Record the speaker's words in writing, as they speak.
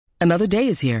Another day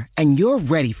is here, and you're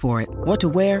ready for it. What to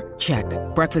wear? Check.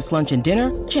 Breakfast, lunch, and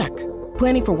dinner? Check.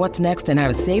 Planning for what's next and how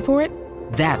to save for it?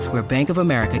 That's where Bank of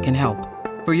America can help.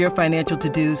 For your financial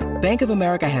to-dos, Bank of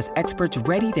America has experts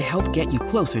ready to help get you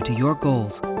closer to your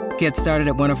goals. Get started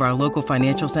at one of our local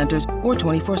financial centers or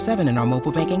 24/7 in our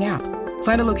mobile banking app.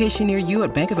 Find a location near you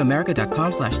at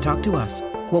bankofamerica.com/talktous.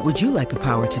 What would you like the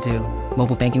power to do?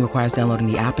 Mobile banking requires downloading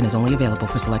the app and is only available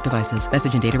for select devices.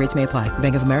 Message and data rates may apply.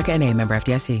 Bank of America N.A., member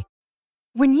FDIC.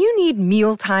 When you need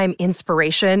mealtime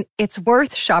inspiration, it's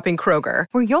worth shopping Kroger,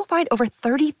 where you'll find over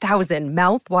 30,000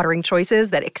 mouth-watering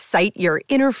choices that excite your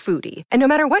inner foodie. And no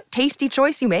matter what tasty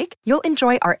choice you make, you'll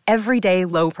enjoy our everyday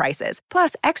low prices,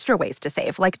 plus extra ways to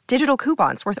save, like digital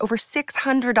coupons worth over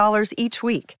 $600 each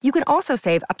week. You can also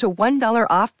save up to $1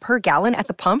 off per gallon at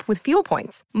the pump with fuel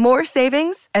points. More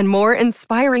savings and more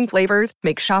inspiring flavors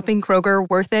make shopping Kroger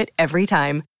worth it every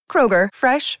time. Kroger,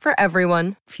 fresh for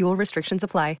everyone. Fuel restrictions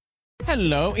apply.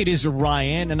 Hello, it is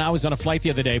Ryan, and I was on a flight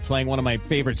the other day playing one of my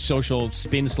favorite social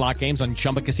spin slot games on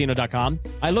ChumbaCasino.com.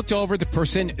 I looked over at the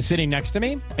person sitting next to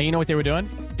me, and you know what they were doing?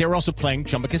 They were also playing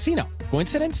Chumba Casino.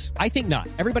 Coincidence? I think not.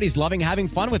 Everybody's loving having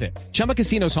fun with it. Chumba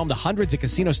Casino is home to hundreds of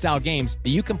casino-style games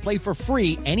that you can play for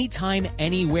free anytime,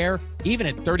 anywhere, even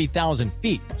at 30,000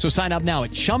 feet. So sign up now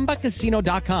at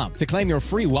ChumbaCasino.com to claim your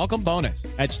free welcome bonus.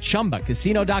 That's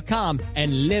ChumbaCasino.com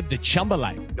and live the Chumba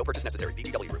life. No purchase necessary.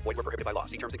 VGW. Void where prohibited by law.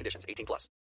 See terms and conditions. 18+.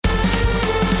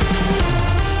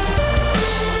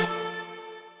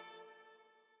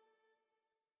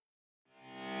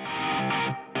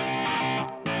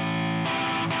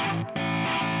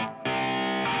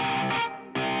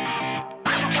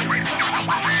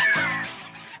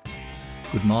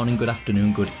 Good morning, good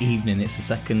afternoon, good evening. It's the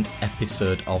second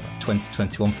episode of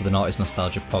 2021 for the Noughties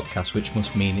Nostalgia podcast, which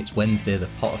must mean it's Wednesday, the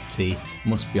pot of tea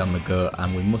must be on the go,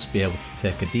 and we must be able to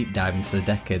take a deep dive into the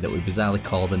decade that we bizarrely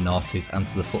call the noughties and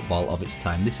to the football of its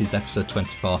time. This is episode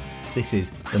 24. This is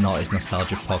the Noughties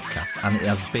Nostalgia podcast, and it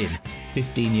has been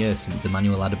 15 years since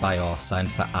Emmanuel Adebayor signed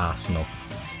for Arsenal.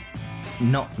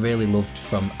 Not really loved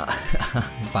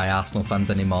by Arsenal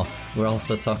fans anymore. We're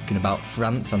also talking about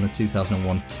France and the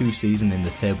 2001-2 season in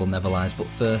the table never lies. But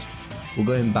first, we're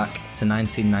going back to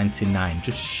 1999,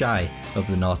 just shy of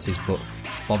the noughties, but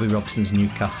Bobby Robson's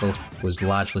Newcastle was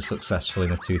largely successful in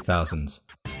the 2000s.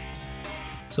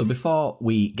 So before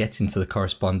we get into the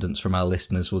correspondence from our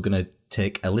listeners, we're going to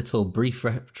take a little brief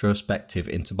retrospective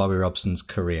into Bobby Robson's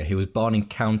career. He was born in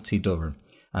County Durham,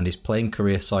 and his playing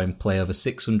career saw him play over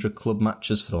 600 club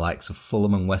matches for the likes of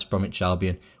Fulham and West Bromwich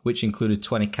Albion, which included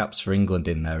 20 caps for England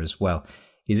in there as well.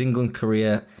 His England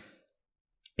career,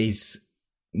 his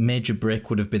major break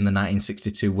would have been the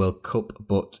 1962 World Cup,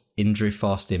 but injury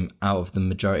forced him out of the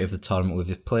majority of the tournament, with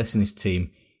his place in his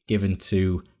team given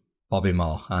to Bobby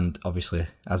Moore, and obviously,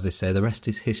 as they say, the rest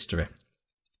is history.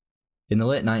 In the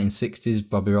late 1960s,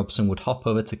 Bobby Robson would hop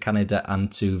over to Canada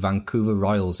and to Vancouver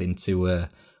Royals into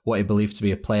what he believed to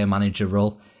be a player-manager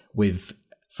role, with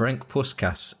Frank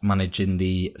Puskas managing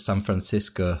the San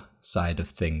Francisco side of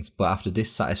things. But after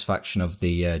dissatisfaction of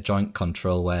the joint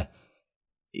control, where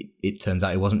it turns out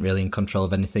he wasn't really in control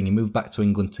of anything, he moved back to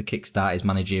England to kickstart his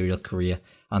managerial career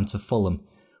and to Fulham.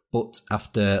 But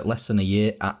after less than a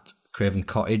year at Craven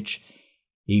Cottage,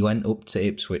 he went up to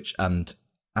Ipswich, and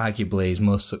arguably his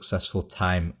most successful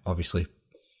time, obviously,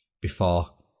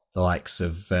 before the likes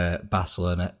of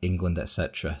Barcelona, England,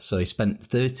 etc. So he spent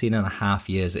 13 and a half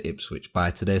years at Ipswich.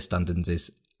 By today's standards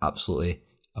is absolutely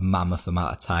a mammoth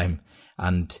amount of time.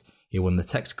 And he won the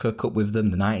Texaco Cup with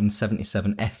them, the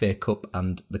 1977 FA Cup,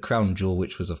 and the crown jewel,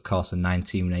 which was, of course, a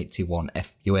 1981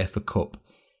 UEFA Cup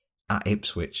at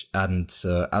Ipswich. And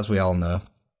so, as we all know,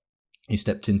 he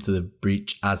stepped into the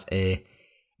breach as a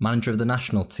manager of the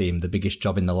national team, the biggest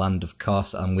job in the land, of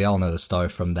course, and we all know the story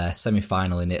from their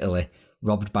semi-final in Italy,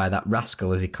 robbed by that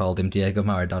rascal, as he called him, Diego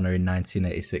Maradona, in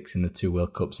 1986 in the two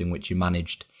World Cups in which he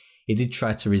managed. He did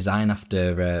try to resign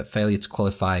after failure to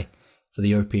qualify for the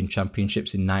European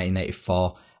Championships in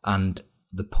 1984 and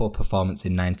the poor performance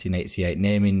in 1988,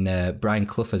 naming Brian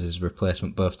Clough as his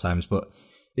replacement both times, but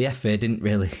the FA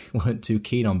weren't too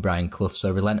keen on Brian Clough,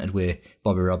 so relented with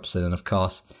Bobby Robson, and of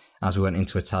course, as we went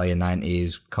into Italia 90, he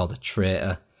was called a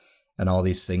traitor and all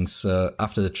these things. So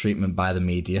after the treatment by the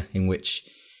media, in which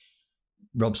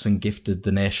Robson gifted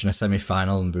the nation a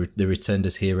semi-final and they returned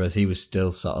as heroes, he was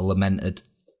still sort of lamented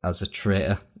as a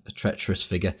traitor, a treacherous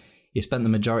figure. He spent the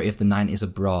majority of the 90s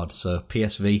abroad, so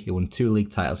PSV, he won 2 league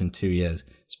titles in 2 years.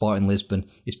 Sporting Lisbon,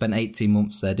 he spent 18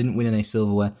 months there, didn't win any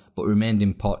silverware, but remained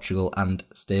in Portugal and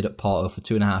stayed at Porto for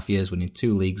 2.5 years, winning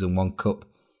 2 leagues and 1 cup.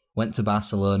 Went to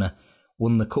Barcelona,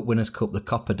 won the Cup Winners' Cup, the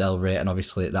Copa del Rey, and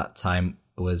obviously at that time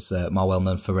was more well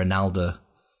known for Ronaldo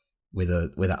with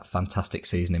that fantastic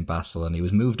season in Barcelona. He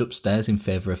was moved upstairs in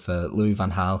favour of Louis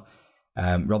van Gaal.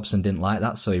 Robson didn't like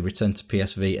that, so he returned to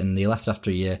PSV and he left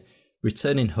after a year,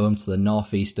 returning home to the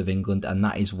northeast of England, and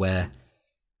that is where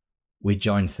we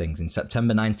joined things. In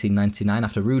September 1999,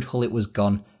 after Ruud Gullit was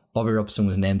gone, Bobby Robson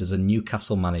was named as a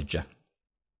Newcastle manager.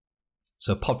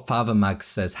 So Podfather Mags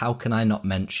says, how can I not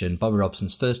mention Bobby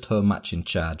Robson's first home match in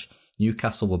charge?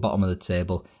 Newcastle were bottom of the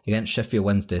table against Sheffield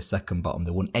Wednesday, second bottom.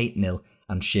 They won 8-0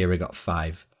 and Shearer got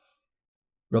 5.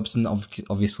 Robson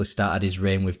obviously started his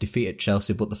reign with defeat at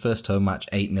Chelsea, but the first home match,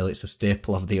 8-0, it's a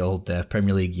staple of the old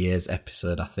Premier League years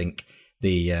episode, I think.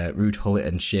 The Ruud Gullit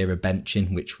and Shearer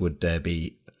benching, which would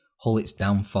be Hullit's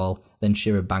downfall. Then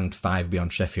Shearer banged 5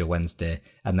 beyond Sheffield Wednesday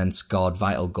and then scored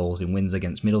vital goals in wins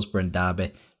against Middlesbrough and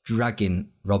Derby, dragging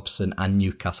Robson and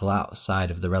Newcastle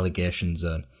outside of the relegation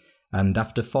zone. And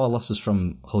after 4 losses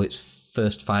from Hullit's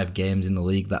first 5 games in the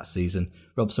league that season,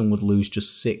 Robson would lose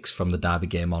just 6 from the Derby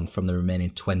game on from the remaining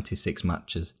 26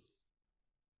 matches.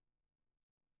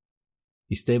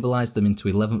 He stabilised them into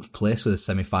 11th place with a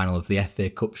semi-final of the FA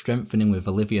Cup, strengthening with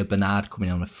Olivier Bernard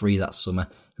coming on a free that summer,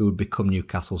 who would become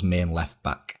Newcastle's main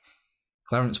left-back.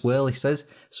 Clarence Worley says,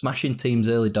 smashing teams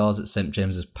early doors at St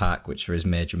James's Park, which are his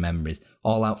major memories,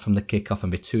 all out from the kick-off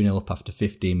and be 2-0 up after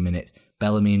 15 minutes.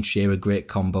 Bellamy and Shearer, great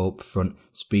combo up front.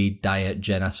 Speed, Dyer,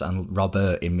 Jenas and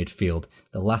Robert in midfield.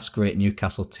 The last great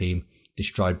Newcastle team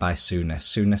destroyed by Souness.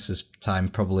 Souness's time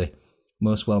probably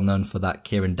most well known for that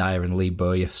Kieran Dyer and Lee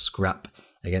Bowyer scrap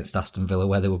against Aston Villa,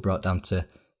 where they were brought down to,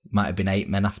 might have been 8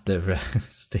 men after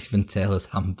Stephen Taylor's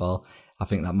handball. I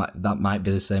think that might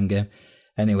be the same game.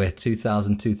 Anyway,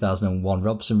 2000-2001,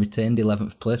 Robson retained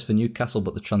 11th place for Newcastle,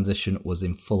 but the transition was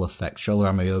in full effect.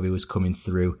 Shola Ameobi was coming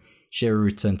through. Shearer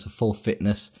returned to full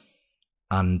fitness,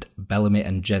 and Bellamy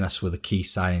and Jenas were the key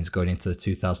signings going into the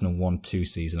 2001-2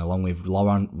 season, along with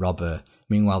Laurent Robert.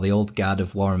 Meanwhile, the old guard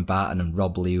of Warren Barton and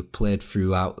Rob Lee, who played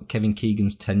throughout Kevin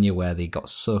Keegan's tenure where they got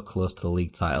so close to the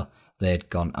league title, they had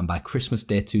gone, and by Christmas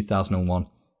Day 2001,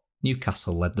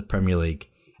 Newcastle led the Premier League.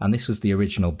 And this was the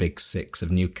original Big Six of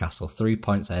Newcastle, 3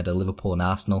 points ahead of Liverpool and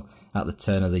Arsenal at the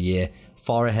turn of the year,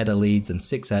 4 ahead of Leeds and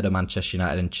 6 ahead of Manchester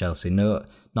United and Chelsea. No,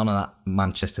 none of that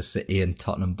Manchester City and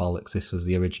Tottenham bollocks. This was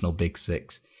the original Big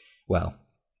Six. Well,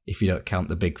 if you don't count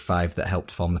the Big Five that helped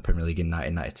form the Premier League in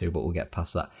 1992, but we'll get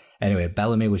past that. Anyway,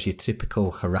 Bellamy was your typical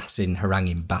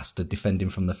haranguing bastard, defending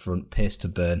from the front, pace to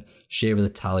burn, Shearer the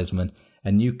talisman,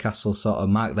 and Newcastle sort of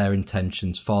marked their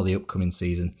intentions for the upcoming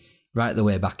season right the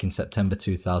way back in September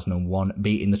 2001,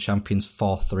 beating the champions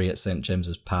 4-3 at St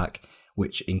James's Park,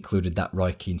 which included that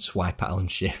Roy Keane swipe at Alan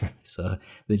Shearer. So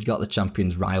they'd got the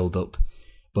champions riled up,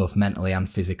 both mentally and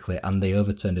physically, and they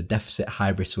overturned a deficit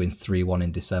Highbury to win 3-1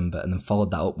 in December, and then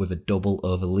followed that up with a double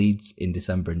over Leeds in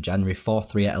December and January,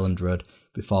 4-3 at Elland Road,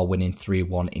 before winning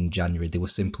 3-1 in January. They were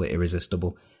simply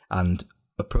irresistible. And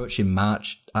approaching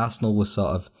March, Arsenal was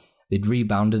they'd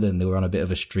rebounded and they were on a bit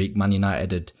of a streak. Man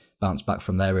United had bounced back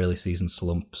from their early season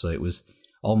slump, so it was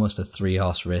almost a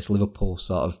 3-horse race. Liverpool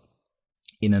sort of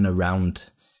in and around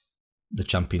the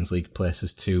Champions League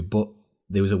places too, but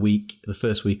there was the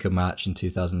first week of March in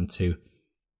 2002,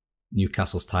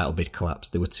 Newcastle's title bid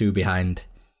collapsed. They were 2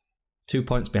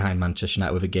 points behind Manchester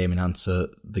United with a game in hand, so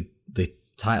the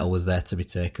title was there to be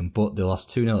taken, but they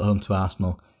lost 2-0 at home to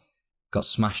Arsenal, got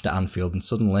smashed at Anfield, and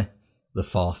suddenly the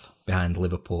 4th behind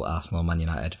Liverpool, Arsenal, Man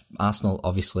United. Arsenal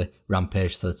obviously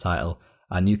rampaged to the title,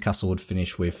 and Newcastle would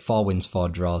finish with 4 wins, 4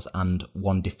 draws, and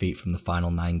 1 defeat from the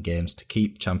final 9 games to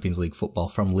keep Champions League football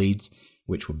from Leeds,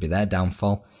 which would be their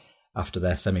downfall after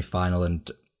their semi-final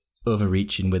and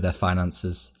overreaching with their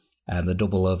finances. The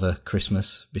double over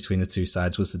Christmas between the two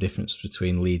sides was the difference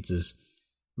between Leeds'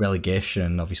 relegation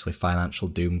and obviously financial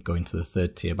doom going to the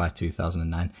 3rd tier by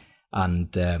 2009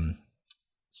 and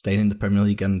staying in the Premier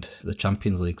League and the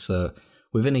Champions League. So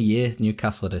within a year,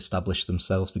 Newcastle had established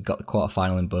themselves. They got the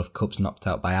quarter-final in both cups, knocked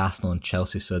out by Arsenal and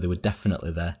Chelsea, so they were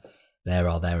definitely there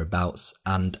or thereabouts.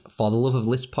 And for the Love of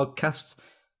List podcast,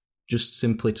 just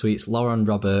simply tweets Lauren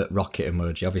Robert rocket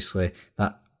emoji. Obviously,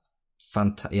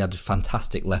 he had a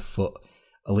fantastic left foot.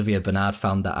 Olivier Bernard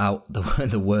found that out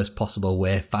the worst possible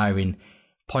way, firing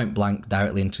point blank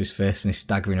directly into his face, and he's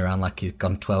staggering around like he's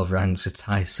gone 12 rounds with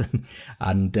Tyson.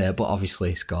 And but obviously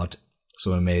he scored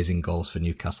some amazing goals for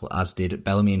Newcastle, as did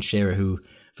Bellamy and Shearer, who,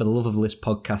 for the Love of the List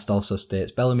podcast, also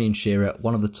states, Bellamy and Shearer,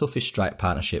 one of the toughest strike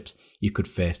partnerships you could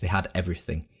face. They had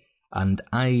everything. And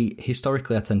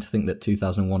historically, I tend to think that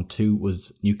 2001-2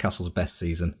 was Newcastle's best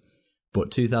season.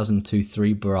 But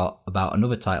 2002-3 brought about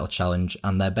another title challenge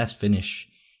and their best finish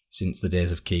since the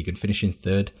days of Keegan, finishing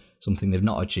 3rd, something they've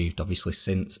not achieved, obviously,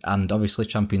 since, and obviously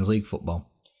Champions League football.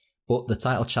 But the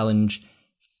title challenge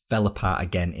fell apart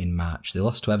again in March. They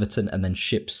lost to Everton and then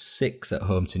shipped 6 at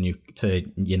home to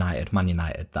Man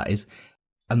United, that is.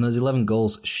 And those 11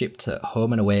 goals shipped at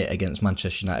home and away against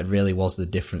Manchester United really was the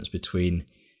difference between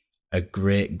a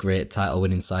great, great title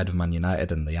winning side of Man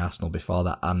United and the Arsenal before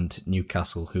that, and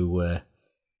Newcastle, who were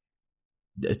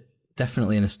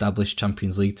definitely an established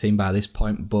Champions League team by this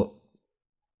point, but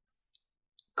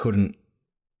couldn't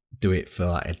do it for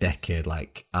like a decade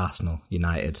like Arsenal,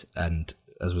 United, and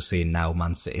as we're seeing now,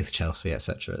 Man City, Chelsea,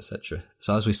 etc., etc.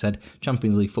 So as we said,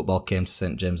 Champions League football came to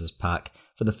St James's Park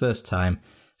for the first time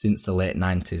since the late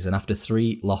 90s, and after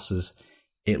 3 losses,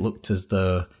 it looked as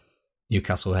though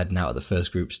Newcastle were heading out at the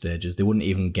first group stages. They wouldn't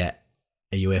even get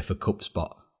a UEFA Cup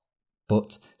spot.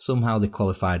 But somehow they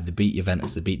qualified, they beat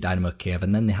Juventus, they beat Dynamo Kiev,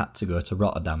 and then they had to go to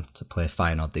Rotterdam to play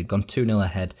Feyenoord. They'd gone 2-0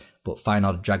 ahead, but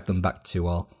Feyenoord dragged them back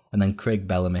 2-2, and then Craig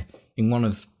Bellamy, in one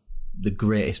of the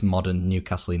greatest modern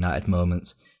Newcastle United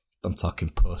moments, I'm talking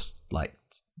post, like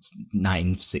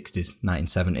 1960s,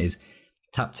 1970s,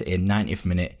 tapped it in, 90th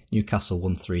minute, Newcastle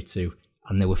won 3-2,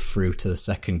 and they were through to the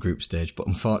second group stage. But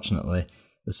unfortunately,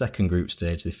 the second group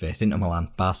stage, they faced Inter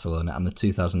Milan, Barcelona, and the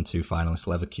 2002 finalists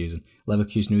Leverkusen.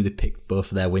 Leverkusen knew they picked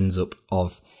both of their wins up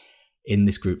in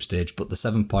this group stage, but the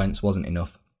 7 points wasn't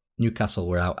enough. Newcastle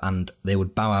were out, and they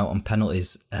would bow out on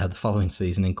penalties the following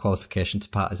season in qualification to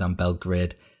Partizan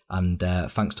Belgrade, and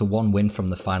thanks to one win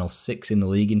from the final 6 in the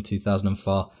league in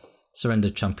 2004,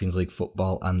 surrendered Champions League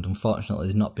football, and unfortunately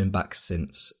they've not been back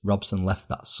since. Robson left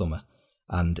that summer,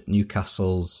 and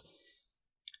Newcastle's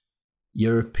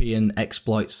European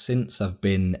exploits since have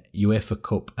been UEFA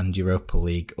Cup and Europa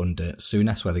League under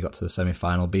Souness, where they got to the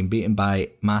semi-final, being beaten by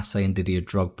Marseille and Didier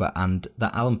Drogba, and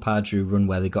that Alan Pardew run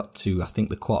where they got to, I think,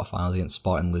 the quarterfinals against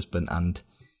Sporting Lisbon, and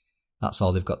that's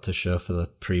all they've got to show for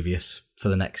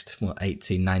the next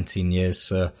 18, 19 years.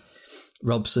 So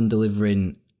Robson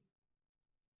delivering,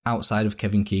 outside of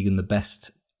Kevin Keegan, the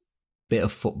best bit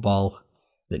of football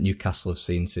that Newcastle have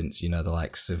seen since, the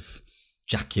likes of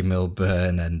Jackie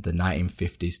Milburn and the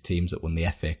 1950s teams that won the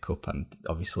FA Cup, and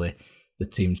obviously the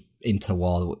teams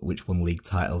interwar which won league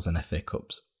titles and FA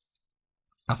Cups.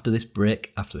 After this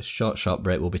short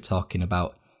break, we'll be talking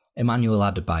about Emmanuel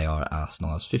Adebayor at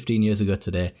Arsenal, as 15 years ago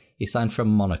today, he signed from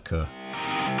Monaco.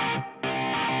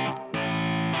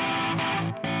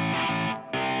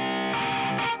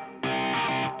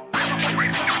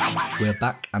 We're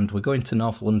back, and we're going to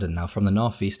North London now, from the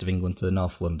northeast of England to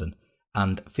North London.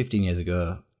 And 15 years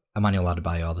ago, Emmanuel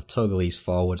Adebayor, the Togolese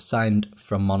forward, signed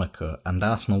from Monaco, and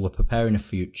Arsenal were preparing a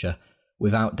future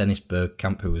without Dennis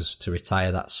Bergkamp, who was to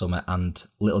retire that summer, and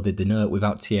little did they know,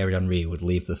 without Thierry Henry, who would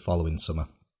leave the following summer.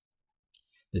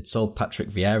 They'd sold Patrick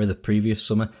Vieira the previous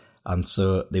summer, and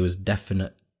so there was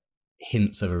definite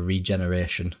hints of a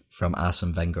regeneration from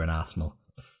Arsene Wenger and Arsenal.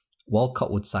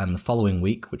 Walcott would sign the following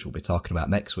week, which we'll be talking about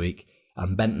next week,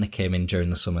 and Bentner came in during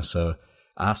the summer, so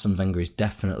Arsene Wenger is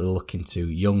definitely looking to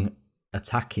young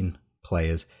attacking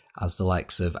players, as the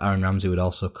likes of Aaron Ramsey would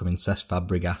also come in. Cesc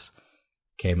Fabregas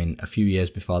came in a few years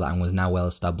before that and was now well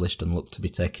established and looked to be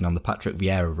taking on the Patrick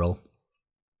Vieira role.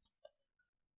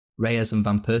 Reyes and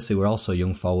Van Persie were also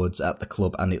young forwards at the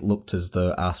club, and it looked as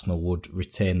though Arsenal would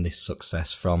retain this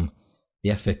success from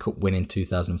the FA Cup win in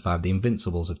 2005, the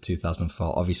Invincibles of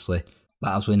 2004, obviously.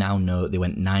 But as we now know, they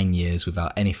went 9 years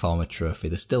without any form of trophy.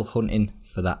 They're still hunting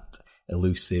for that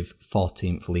elusive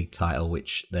 14th league title,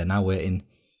 which they're now waiting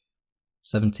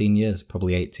 17 years,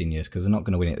 probably 18 years, because they're not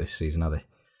going to win it this season, are they?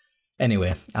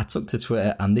 Anyway, I took to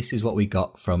Twitter, and this is what we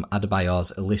got from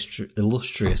Adebayor's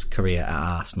illustrious career at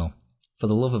Arsenal. For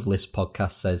the Love of List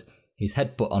podcast says, his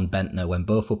headbutt on Bentner when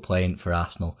both were playing for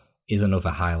Arsenal is another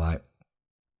highlight.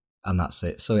 And that's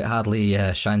it. So it hardly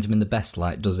shines him in the best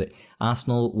light, does it?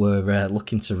 Arsenal were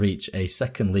looking to reach a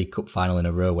second League Cup final in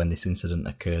a row when this incident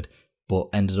occurred, but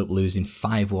ended up losing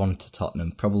 5-1 to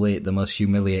Tottenham, probably the most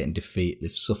humiliating defeat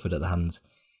they've suffered at the hands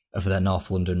of their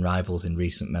North London rivals in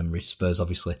recent memory. Spurs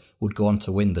obviously would go on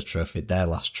to win the trophy, their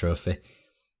last trophy,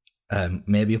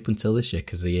 maybe up until this year,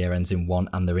 because the year ends in 1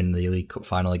 and they're in the League Cup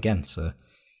final again, so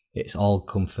it's all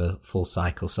come for full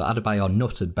cycle. So Adebayor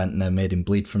nutted Bentner, made him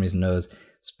bleed from his nose.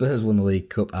 Spurs won the League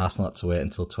Cup, Arsenal had to wait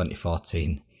until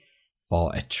 2014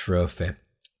 for a trophy.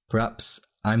 Perhaps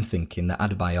I'm thinking that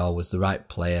Adebayor was the right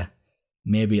player,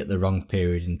 maybe at the wrong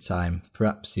period in time.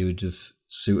 Perhaps he would have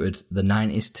suited the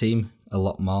 90s team a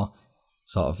lot more,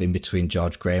 sort of in between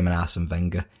George Graham and Arsene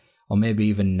Wenger, or maybe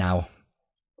even now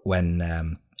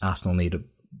when Arsenal need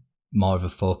more of a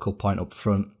focal point up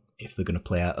front if they're going to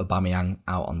play Aubameyang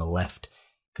out on the left,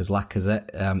 because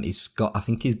Lacazette, he's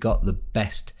got the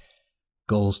best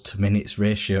goals to minutes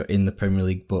ratio in the Premier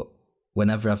League, but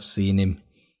whenever I've seen him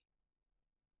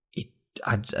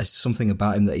something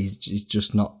about him that he's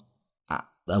just not at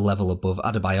a level above.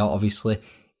 Adebayor, obviously,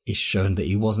 is shown that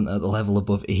he wasn't at the level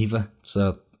above either.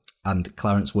 So, and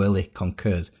Clarence Worley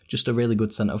concurs. Just a really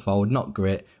good centre forward, not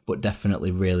great, but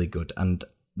definitely really good. And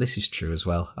this is true as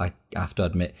well. I have to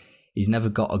admit, he's never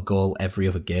got a goal every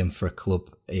other game for a club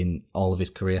in all of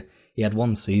his career. He had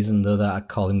one season, though, that I'd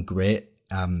call him great.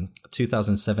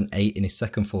 2007-8, in his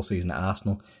second full season at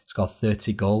Arsenal, scored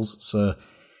 30 goals. So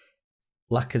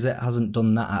Lacazette hasn't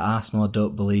done that at Arsenal, I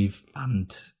don't believe. And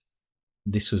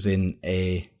this was in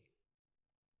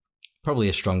probably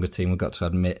a stronger team, we've got to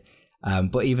admit.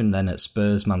 But even then at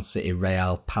Spurs, Man City,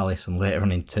 Real, Palace, and later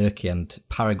on in Turkey and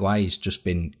Paraguay, he's just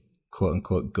been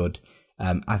quote-unquote good.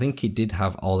 I think he did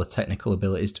have all the technical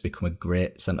abilities to become a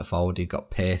great centre-forward. He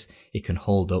got pace, he can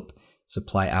hold up,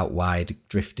 supply out wide,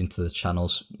 drift into the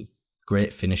channels,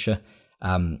 great finisher.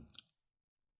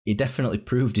 He definitely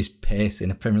proved his pace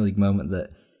in a Premier League moment that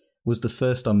was the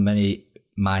first on many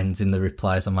minds in the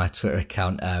replies on my Twitter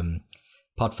account.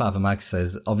 Podfather Mag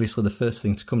says, obviously the first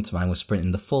thing to come to mind was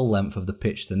sprinting the full length of the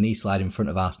pitch to knee slide in front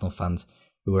of Arsenal fans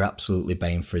who were absolutely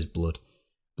baying for his blood.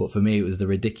 But for me, it was the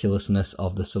ridiculousness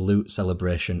of the salute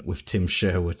celebration with Tim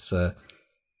Sherwood. So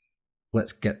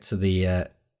let's get to the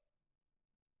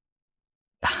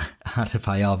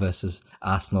Adebayor versus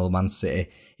Arsenal, Man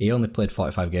City. He only played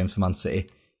 45 games for Man City,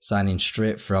 signing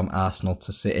straight from Arsenal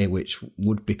to City, which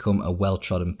would become a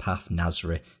well-trodden path,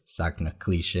 Nasri, Sagna,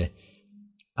 cliche.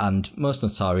 And most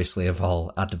notoriously of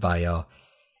all, Adebayor,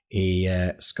 he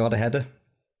scored a header,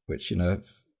 which,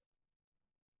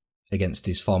 against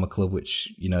his former club,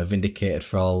 which, vindicated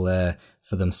for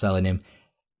them selling him.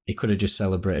 He could have just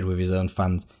celebrated with his own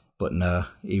fans, but no,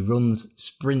 he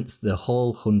sprints the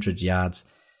whole 100 yards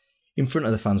in front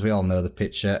of the fans. We all know the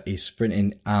picture. He's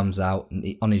sprinting, arms out,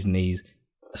 on his knees.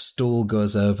 A stool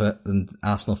goes over, and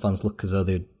Arsenal fans look as though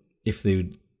if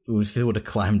they would have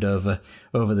climbed over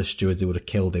the stewards, they would have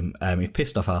killed him. He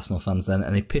pissed off Arsenal fans then,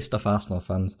 and he pissed off Arsenal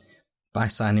fans by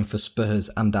signing for Spurs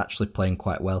and actually playing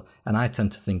quite well. And I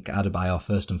tend to think Adebayor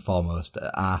first and foremost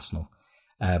at Arsenal.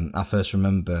 I first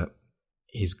remember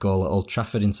his goal at Old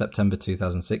Trafford in September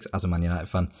 2006 as a Man United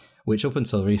fan, which up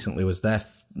until recently was their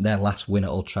last win at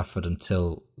Old Trafford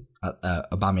until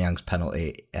Aubameyang's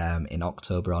penalty in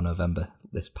October or November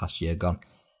this past year gone.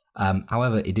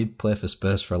 However, he did play for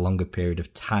Spurs for a longer period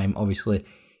of time. Obviously,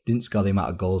 didn't score the amount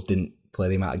of goals, didn't play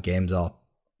the amount of games or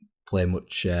play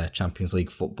much Champions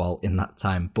League football in that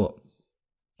time, but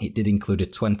it did include a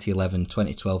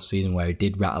 2011-2012 season where he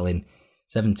did rattle in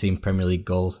 17 Premier League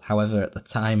goals. However, at the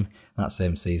time, that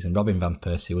same season, Robin Van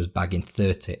Persie was bagging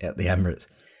 30 at the Emirates.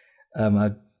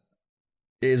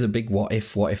 It is a big what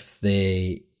if. What if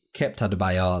they kept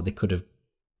Adebayor? They could have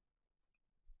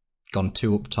gone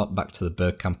two up top, back to the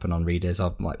Bergkamp and Henry days,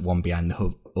 or like one behind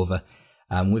the other.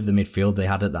 With the midfield they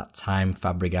had at that time,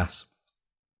 Fabregas,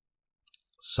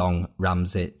 Song,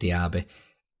 Ramsey, Diaby,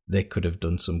 they could have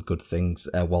done some good things.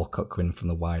 Walcott coming from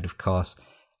the wide, of course.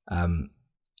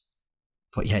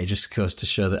 But yeah, it just goes to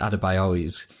show that Adebayor,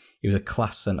 he was a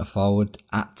class centre-forward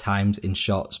at times in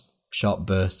short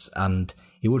bursts, and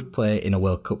he would play in a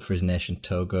World Cup for his nation,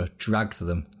 Togo, dragged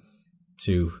them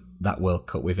to that World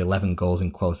Cup with 11 goals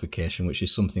in qualification, which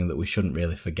is something that we shouldn't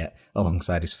really forget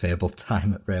alongside his fabled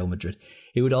time at Real Madrid.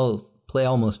 He would play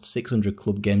almost 600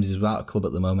 club games. He's without a club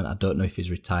at the moment. I don't know if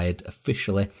he's retired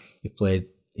officially.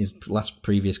 His last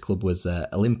previous club was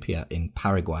Olimpia in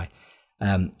Paraguay.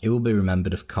 He will be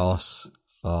remembered, of course,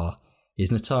 for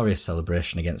his notorious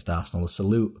celebration against Arsenal, the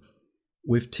salute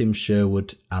with Tim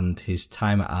Sherwood and his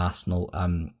time at Arsenal,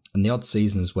 and the odd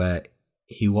seasons where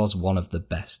he was one of the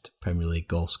best Premier League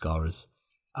goal scorers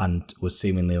and was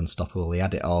seemingly unstoppable. He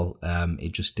had it all. He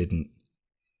just didn't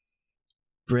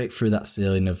break through that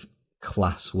ceiling of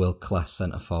world-class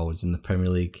centre-forwards in the Premier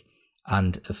League,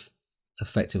 and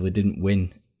effectively didn't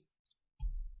win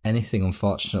anything,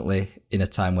 unfortunately, in a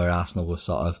time where Arsenal were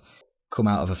sort of come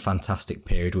out of a fantastic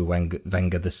period with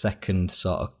Wenger, the second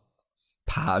sort of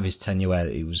part of his tenure where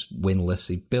he was winless.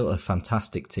 He built a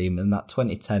fantastic team, and that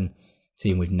 2010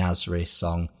 team with Nasri,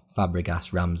 Song,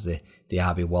 Fabregas, Ramsey,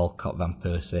 Diaby, Walcott, Van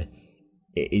Persie,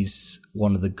 it is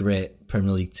one of the great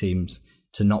Premier League teams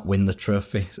to not win the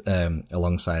trophy,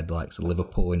 alongside the likes of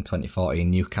Liverpool in 2014,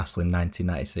 Newcastle in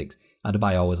 1996.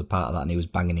 Adebayor was a part of that, and he was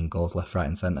banging in goals left, right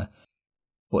and centre.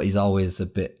 But he's always a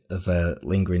bit of a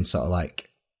lingering sort of like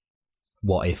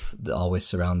what if that always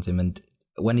surrounds him. And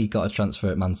when he got a transfer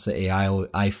at Man City,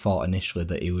 I thought initially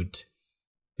that he would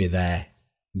be their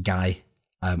guy.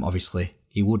 Obviously,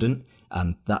 he wouldn't,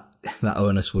 and that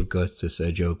onus would go to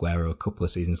Sergio Aguero a couple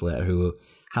of seasons later, who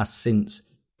has since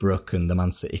broken the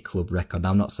Man City club record. Now,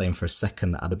 I'm not saying for a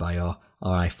second that Adebayor,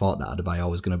 or I thought that Adebayor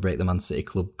was going to break the Man City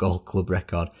goal club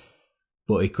record,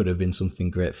 but it could have been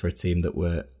something great for a team that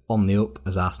were on the up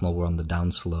as Arsenal were on the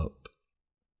downslope.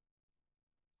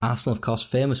 Arsenal, of course,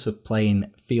 famous for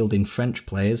fielding French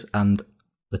players, and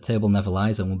the table never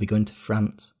lies, and we'll be going to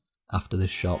France after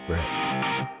this short break.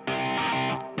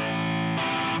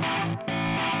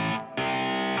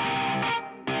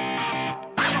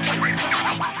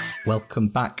 Welcome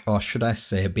back, or should I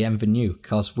say bienvenue,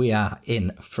 because we are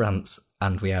in France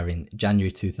and we are in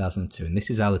January 2002, and this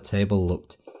is how the table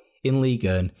looked in Ligue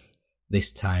 1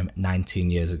 this time 19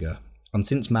 years ago. And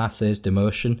since Marseille's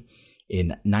demotion in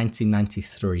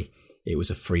 1993, it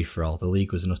was a free-for-all. The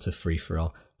league was an utter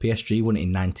free-for-all. PSG won it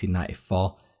in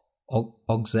 1994,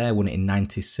 Auxerre won it in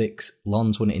 96,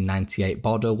 Lens won it in 98,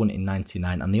 Bordeaux won it in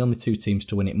 99, and the only two teams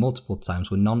to win it multiple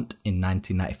times were Nantes in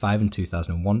 1995 and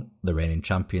 2001, the reigning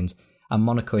champions, and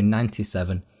Monaco in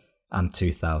 97 and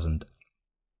 2000.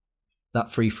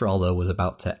 That free-for-all, though, was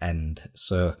about to end,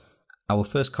 so our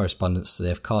first correspondence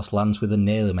today, of course, lands with the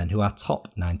Naileymen, who are top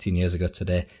 19 years ago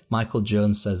today. Michael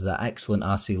Jones says that excellent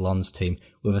RC Lens team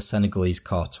with a Senegalese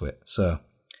core to it. So,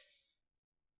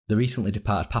 the recently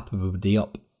departed Papa Bouba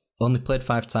Diop only played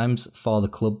 5 times for the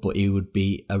club, but he would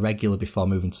be a regular before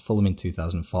moving to Fulham in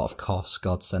 2004. Of course,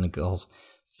 scored Senegal's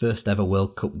first ever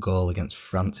World Cup goal against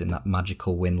France in that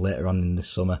magical win later on in the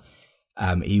summer.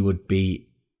 He would be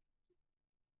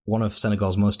one of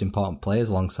Senegal's most important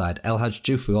players alongside El Hadj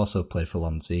Diouf, who also played for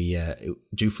Lens.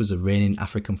 Diouf was a reigning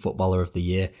African Footballer of the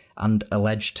Year and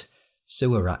alleged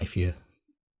sewer rat, if you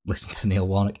listen to Neil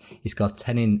Warnock. He scored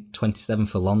 10 in 27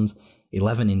 for Lens,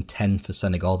 11 in 10 for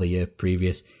Senegal the year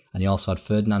previous, and he also had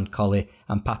Ferdinand Colly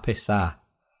and Pape Sarr.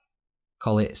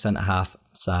 Colly, centre-half,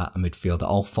 Sarr, a midfielder.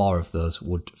 All 4 of those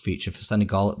would feature for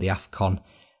Senegal at the AFCON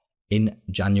in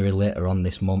January later on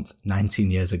this month,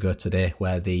 19 years ago today,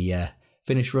 where the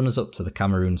finished runners-up to the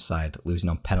Cameroon side, losing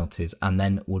on penalties, and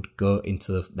then would go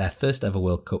into their first ever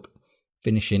World Cup,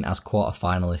 finishing as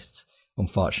quarter-finalists,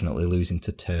 unfortunately losing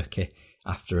to Turkey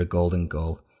after a golden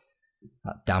goal.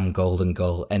 That damn golden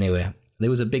goal. Anyway, there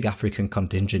was a big African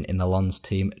contingent in the Lens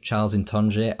team. Charles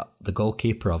Ntonje, the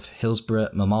goalkeeper of Hillsborough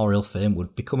Memorial fame,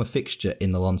 would become a fixture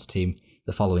in the Lens team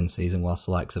the following season, whilst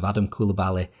the likes of Adam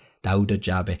Koulibaly, Daouda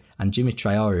Jabi and Jimmy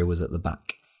Traore was at the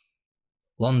back.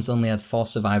 Lens only had 4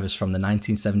 survivors from the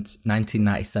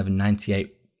 1997-98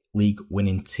 league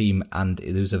winning team, and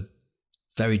there was a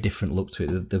very different look to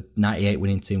it. The 98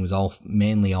 winning team was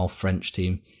mainly all French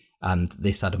team, and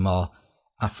this had a more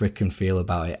African feel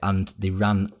about it, and they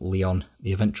ran Lyon,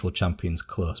 the eventual champions,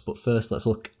 close. But first, let's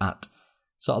look at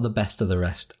sort of the best of the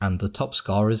rest, and the top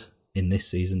scorers in this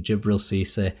season, Djibril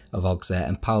Cissé of Auxerre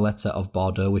and Paoletta of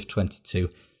Bordeaux with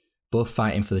 22, both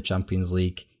fighting for the Champions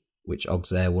League, which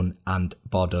Auxerre won, and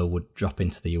Bordeaux would drop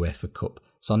into the UEFA Cup.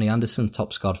 Sonny Anderson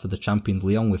top scored for the champions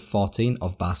Lyon with 14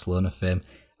 of Barcelona fame,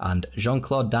 and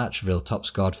Jean-Claude Darcheville top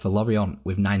scored for Lorient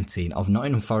with 19 of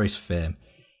Nottingham Forest fame.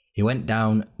 He went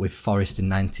down with Forest in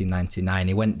 1999,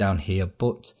 he went down here,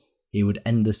 but he would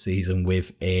end the season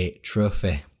with a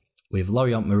trophy. With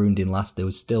Lorient marooned in last, they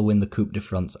would still win the Coupe de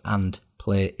France and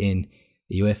play in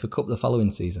the UEFA Cup the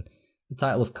following season. The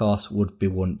title, of course, would be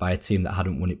won by a team that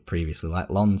hadn't won it previously, like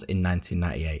Lens in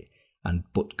 1998.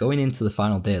 But going into the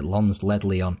final day, Lens led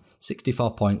Lyon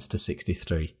 64 points to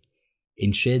 63.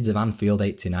 In shades of Anfield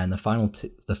 89,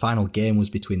 the final game was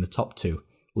between the top 2,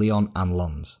 Lyon and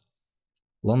Lens.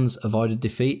 Lens avoided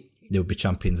defeat, they would be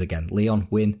champions again. Lyon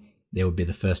win, they would be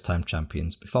the first-time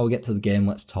champions. Before we get to the game,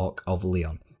 let's talk of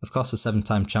Lyon. Of course, the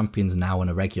 7-time champions now and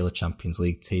a regular Champions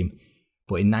League team,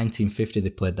 but in 1950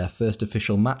 they played their first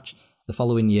official match. The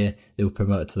following year, they were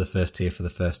promoted to the first tier for the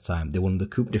first time. They won the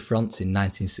Coupe de France in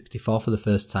 1964 for the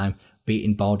first time,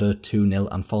 beating Bordeaux 2-0,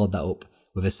 and followed that up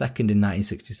with a second in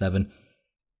 1967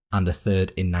 and a third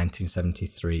in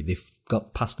 1973. They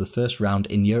got past the first round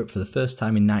in Europe for the first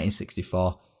time in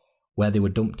 1964, where they were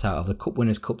dumped out of the Cup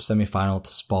Winners' Cup semi-final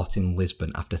to Sporting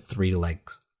Lisbon after 3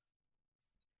 legs.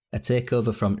 A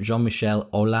takeover from Jean-Michel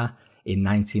Aulas in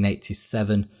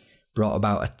 1987 brought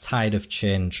about a tide of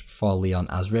change for Lyon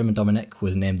as Raymond Domenech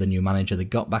was named the new manager. They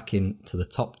got back into the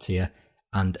top tier,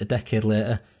 and a decade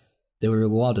later they were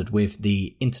rewarded with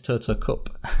the Intertoto Cup,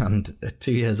 and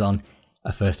 2 years on,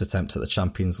 a first attempt at the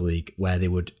Champions League, where they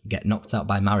would get knocked out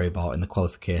by Maribor in the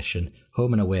qualification,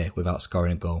 home and away, without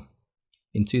scoring a goal.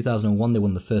 In 2001 they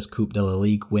won the first Coupe de la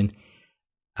Ligue win,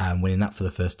 winning that for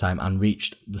the first time, and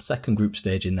reached the second group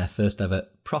stage in their first ever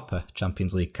proper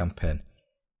Champions League campaign.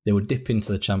 They would dip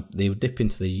into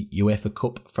the UEFA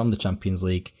Cup from the Champions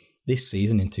League this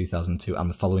season in 2002 and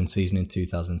the following season in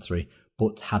 2003,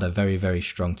 but had a very, very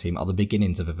strong team, or the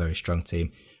beginnings of a very strong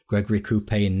team. Gregory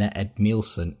Coupé in net, Ed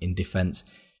Mielson in defence,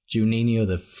 Juninho,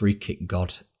 the free kick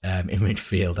god, in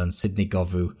midfield, and Sidney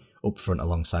Govou up front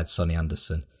alongside Sonny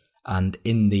Anderson. And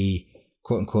in the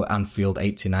quote-unquote Anfield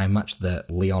 89 match, the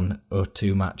Lyon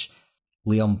 0-2 match,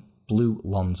 Lyon blew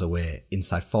Lens away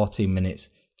inside 14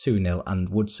 minutes, 2-0, and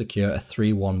would secure a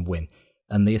 3-1 win.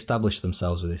 And they established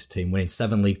themselves with this team, winning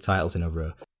 7 league titles in a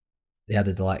row. They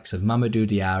added the likes of Mamadou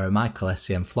Diarra, Michael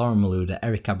Essien, Florent Malouda,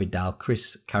 Eric Abidal,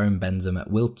 Chris Karim Benzema,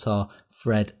 Wiltor,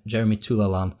 Fred, Jeremy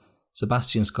Toulalan,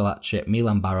 Sebastian Scolacci,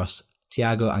 Milan Barros,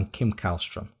 Thiago and Kim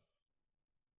Kallstrom.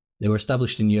 They were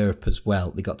established in Europe as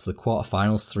well. They got to the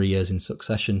quarterfinals 3 years in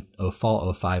succession,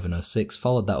 04, 05 and 06,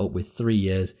 followed that up with 3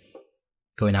 years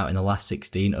going out in the last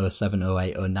 16, 07,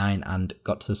 08, 09, and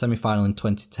got to the semi-final in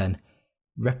 2010,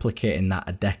 replicating that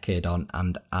a decade on,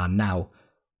 and are now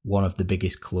one of the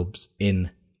biggest clubs in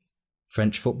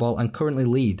French football and currently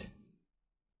lead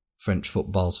French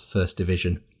football's first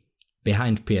division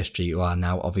behind PSG, who are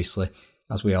now, obviously,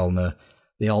 as we all know,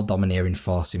 the all-domineering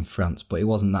force in France, but it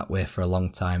wasn't that way for a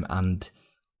long time. And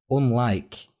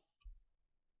unlike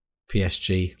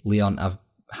PSG, Lyon have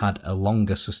had a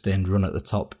longer sustained run at the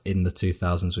top in the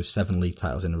 2000s with 7 league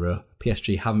titles in a row.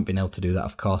 PSG haven't been able to do that,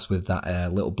 of course, with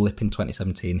that little blip in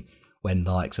 2017 when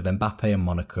the likes of Mbappe and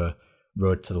Monaco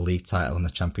rode to the league title and the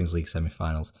Champions League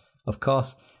semi-finals. Of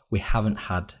course, we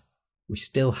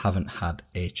still haven't had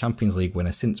a Champions League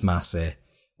winner since Marseille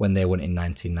when they won in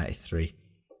 1993.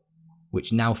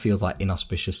 Which now feels like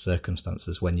inauspicious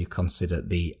circumstances when you consider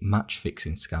the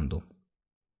match-fixing scandal.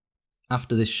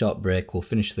 After this short break, we'll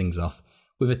finish things off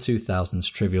with a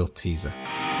 2000s trivial teaser.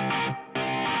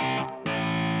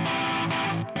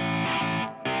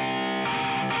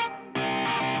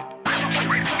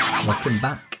 Welcome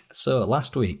back. So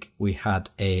last week we had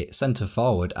a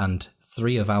centre-forward and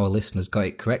 3 of our listeners got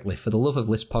it correctly. For the Love of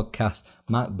List podcast,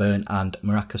 Mark Byrne and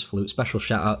Maracas Flute, special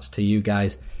shout-outs to you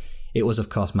guys. It was, of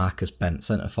course, Marcus Bent,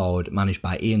 centre-forward, managed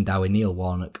by Ian Dowie, Neil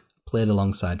Warnock, played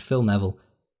alongside Phil Neville,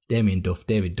 Damien Duff,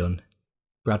 David Dunn,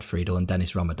 Brad Friedel and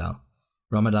Dennis Romadal.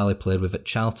 Romadal he played with at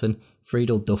Charlton,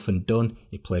 Friedel, Duff and Dunn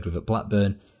he played with at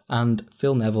Blackburn, and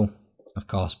Phil Neville, of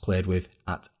course, played with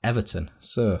at Everton.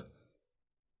 So,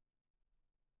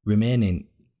 remaining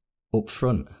up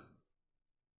front,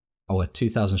 our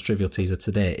 2000s trivial teaser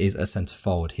today is a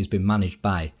centre-forward. He's been managed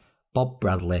by Bob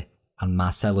Bradley and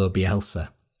Marcelo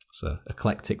Bielsa. So,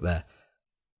 eclectic there.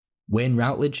 Wayne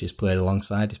Routledge is played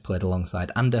alongside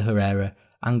Ander Herrera,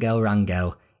 Angel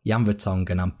Rangel, Jan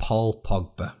Vertonghen and Paul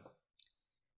Pogba.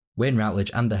 Wayne Routledge,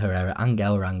 Ander Herrera,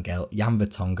 Angel Rangel, Jan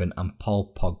Vertonghen and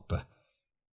Paul Pogba.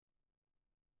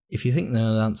 If you think they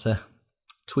know the answer,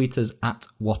 tweet us at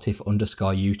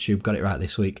whatif_YouTube. Got it right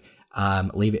this week.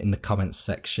 Leave it in the comments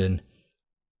section.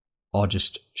 Or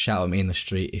just shout at me in the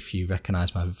street if you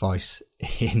recognise my voice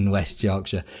in West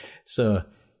Yorkshire. So,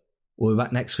 we'll be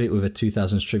back next week with a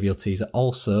 2000s trivial teaser.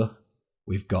 Also,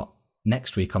 we've got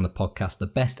next week on the podcast the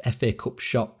best FA Cup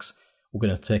shocks. We're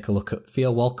going to take a look at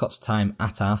Theo Walcott's time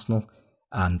at Arsenal,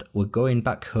 and we're going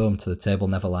back home to the Table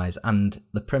Never Lies and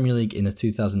the Premier League in the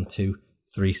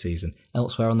 2002-03 season.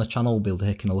 Elsewhere on the channel, we'll be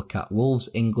taking a look at Wolves,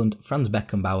 England, Franz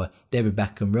Beckenbauer, David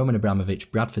Beckham, Roman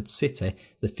Abramovich, Bradford City,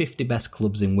 the 50 best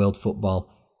clubs in world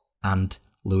football, and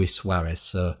Luis Suarez.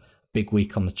 So, big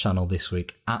week on the channel this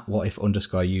week at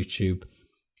whatif_YouTube.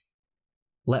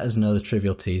 Let us know the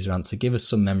trivial teaser answer. Give us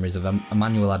some memories of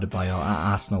Emmanuel Adebayor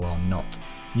at Arsenal or not.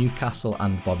 Newcastle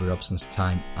and Bobby Robson's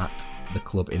time at the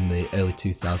club in the early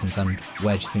 2000s, and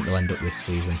where do you think they'll end up this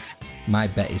season? My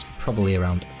bet is probably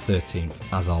around 13th,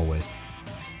 as always.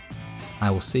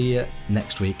 I will see you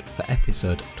next week for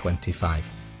episode 25.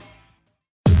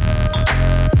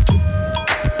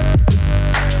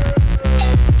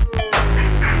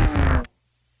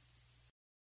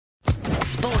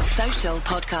 Sports Social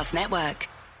Podcast Network.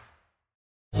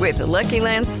 With the Lucky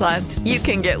Land Slots, you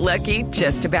can get lucky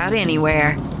just about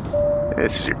anywhere.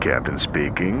 This is your captain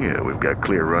speaking. We've got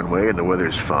clear runway and the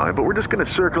weather's fine, but we're just going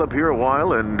to circle up here a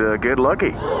while and get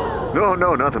lucky.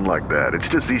 No, nothing like that. It's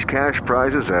just these cash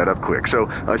prizes add up quick. So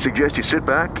I suggest you sit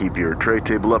back, keep your tray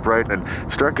table upright, and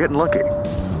start getting lucky.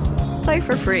 Play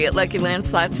for free at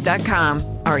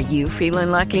LuckyLandSlots.com. Are you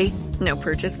feeling lucky? No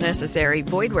purchase necessary.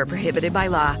 Void where prohibited by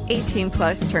law.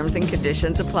 18+ terms and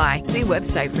conditions apply. See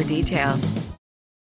website for details.